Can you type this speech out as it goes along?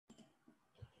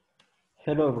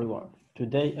Hello everyone.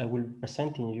 Today I will be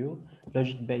presenting you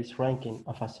logic-based ranking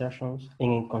of assertions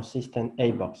in inconsistent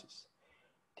ABoxes.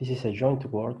 This is a joint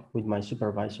work with my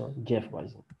supervisor,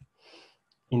 Wijsen.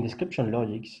 In description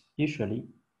logics, usually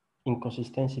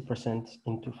inconsistency presents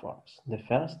in two forms. The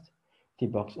first,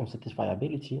 T-box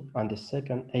unsatisfiability, and the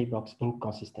second, A-box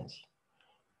inconsistency.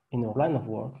 In our line of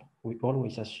work, we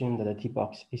always assume that the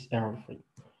T-box is error-free,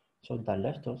 so that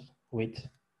left us with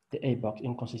the A-box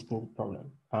inconsistency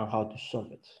problem and how to solve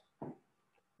it.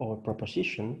 Our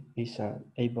proposition is an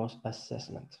ABox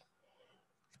assessment.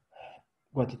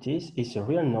 What it is a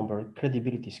real number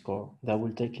credibility score that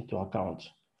will take into account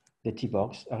the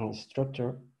T-box and its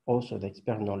structure, also the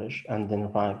expert knowledge, and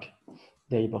then rank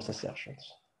the ABox assertions.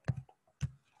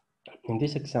 In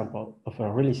this example of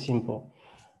a really simple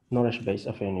knowledge base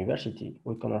of a university,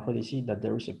 we can already see that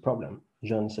there is a problem.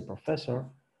 John is a professor,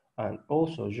 and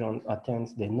also John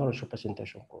attends the knowledge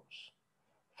representation course.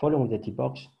 Following the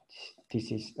T-box,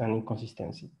 this is an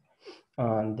inconsistency.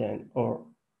 And then our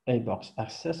ABox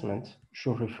assessment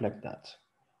should reflect that.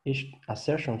 Each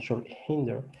assertion should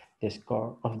hinder the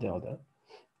score of the other.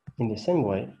 In the same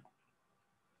way,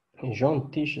 John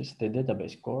teaches the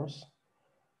database course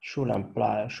should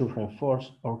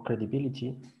reinforce our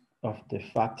credibility of the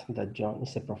fact that John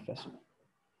is a professor.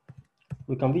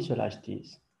 We can visualize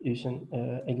this using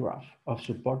a graph of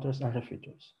supporters and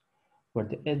refuters, where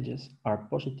the edges are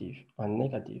positive and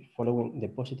negative following the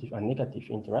positive and negative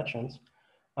interactions,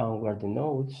 and where the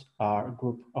nodes are a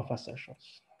group of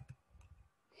assertions.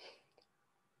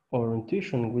 Our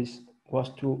intuition was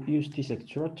to use this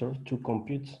structure to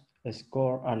compute a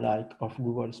score alike of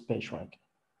Google's PageRank.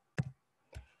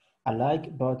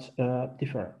 Alike but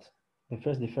different. The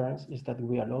first difference is that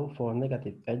we allow for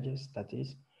negative edges, that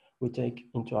is, we take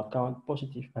into account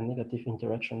positive and negative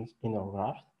interactions in our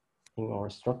graph, in our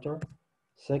structure.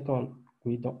 Second,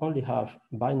 we don't only have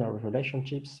binary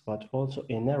relationships, but also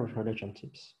inherent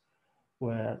relationships,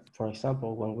 where, for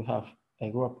example, when we have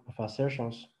a group of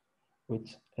assertions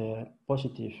with a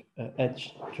positive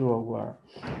edge toward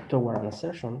an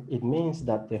assertion, it means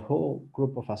that the whole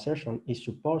group of assertion is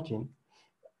supporting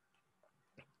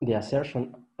the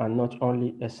assertion and not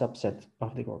only a subset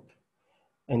of the group.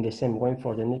 In the same way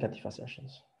for the negative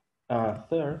assertions.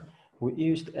 Third, we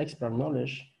used expert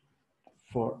knowledge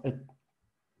for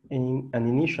an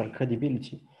initial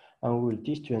credibility, and we will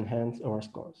teach to enhance our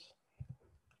scores.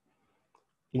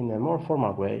 In a more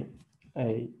formal way,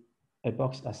 a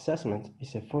box assessment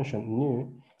is a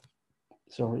function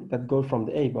that goes from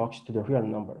the A box to the real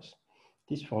numbers.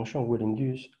 This function will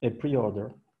induce a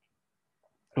pre-order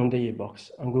on the A box,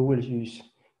 and we will use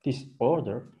this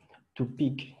order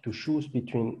to choose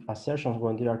between assertions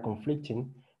when they are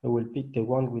conflicting. We will pick the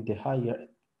one with the higher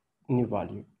new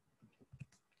value.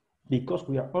 Because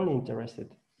we are only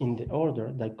interested in the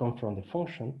order that comes from the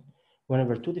function,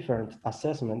 whenever two different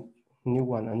assessments, new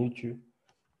one and new two,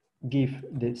 give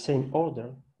the same order,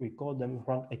 we call them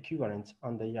rank equivalents,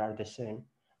 and they are the same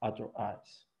at our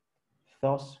eyes.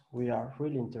 Thus, we are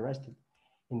really interested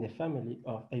in the family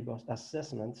of ABox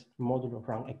assessments modulo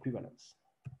rank equivalence.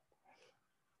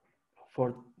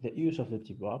 For the use of the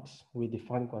T-box, we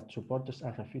define what supporters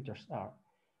and refuters are.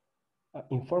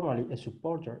 Informally, a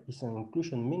supporter is an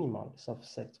inclusion minimal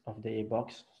subset of the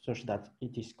ABox such that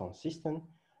it is consistent,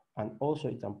 and also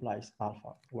it implies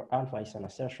alpha, where alpha is an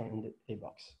assertion in the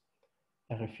ABox.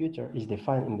 A refuter is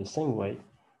defined in the same way,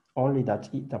 only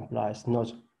that it implies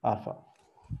not alpha.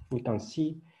 We can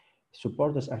see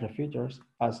supporters and refuters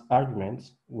as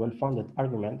arguments, well-founded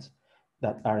arguments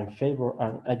that are in favor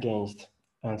and against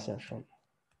an assertion.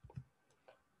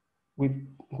 We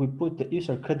put the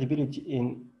user credibility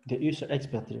in the user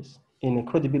expertise in a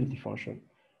credibility function.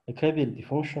 A credibility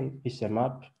function is a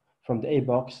map from the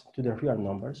ABox to the real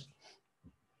numbers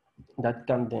that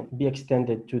can then be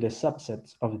extended to the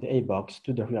subsets of the ABox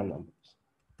to the real numbers.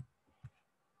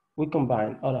 We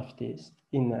combine all of this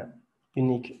in a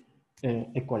unique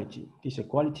equality. This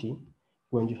equality,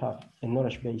 when you have a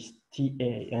knowledge base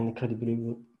TA and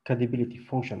a credibility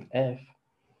function F,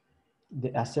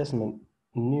 the assessment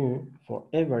nu for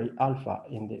every alpha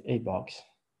in the ABox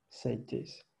say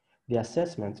this: the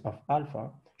assessment of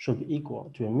alpha should be equal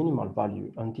to a minimal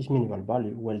value, and this minimal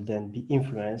value will then be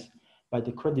influenced by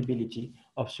the credibility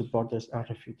of supporters and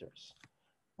refuters.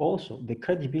 Also, the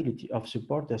credibility of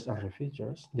supporters and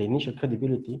refuters, the initial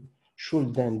credibility,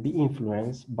 should then be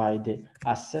influenced by the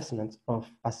assessment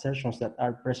of assertions that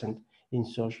are present in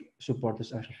such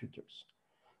supporters and refuters.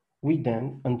 We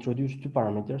then introduce two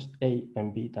parameters, A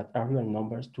and B, that are real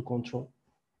numbers to control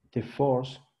the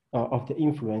force of the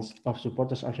influence of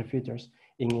supporters and refuters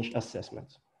in each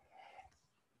assessment.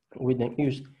 We then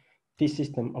use this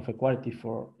system of equality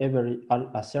for every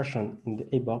assertion in the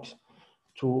ABox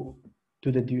to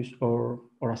deduce or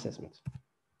assessment.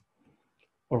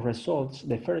 Or results,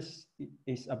 the first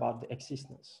is about the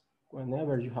existence.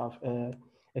 Whenever you have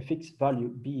a fixed value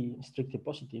B strictly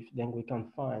positive, then we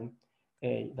can find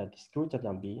A that is greater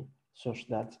than B, such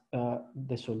that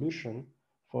the solution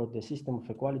for the system of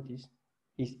equalities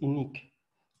is unique.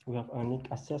 We have a unique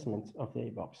assessment of the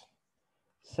ABox.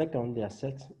 Second, the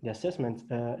assessment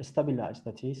stabilized,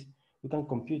 that is, we can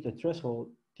compute a threshold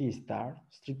T star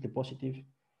strictly positive,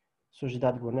 such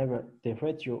that whenever the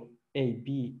ratio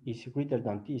AB is greater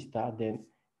than T star, then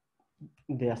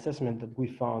the assessment that we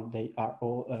found, they are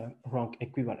all rank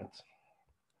equivalent.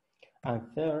 And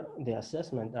third, the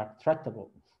assessments are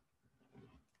tractable.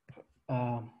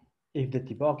 If the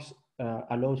T-box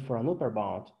allows for an upper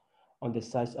bound on the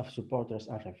size of supporters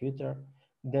and refuter,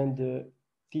 then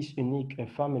this unique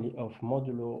family of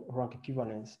modulo rank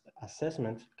equivalence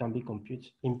assessments can be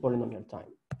computed in polynomial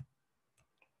time.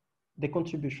 The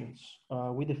contributions.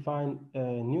 We define a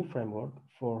new framework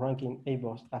for ranking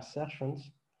ABox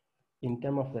assertions in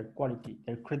terms of their quality,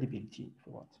 their credibility,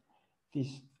 for what.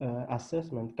 This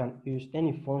assessment can use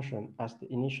any function as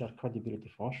the initial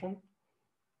credibility function.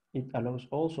 It allows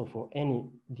also for any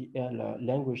DL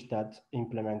language that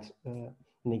implements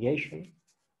negation.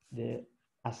 The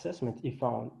assessment is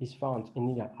found in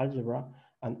linear algebra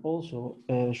and also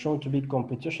shown to be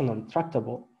computationally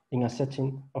tractable in a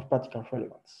setting of practical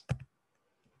relevance.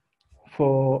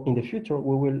 In the future,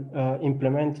 we will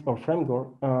implement our framework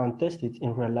and test it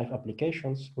in real-life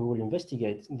applications. We will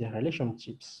investigate the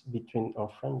relationships between our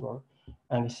framework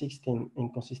and existing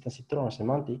inconsistency tolerant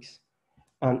semantics,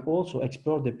 and also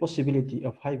explore the possibility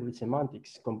of hybrid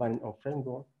semantics combining our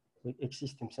framework with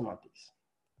existing semantics.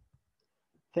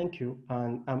 Thank you,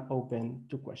 and I'm open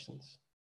to questions.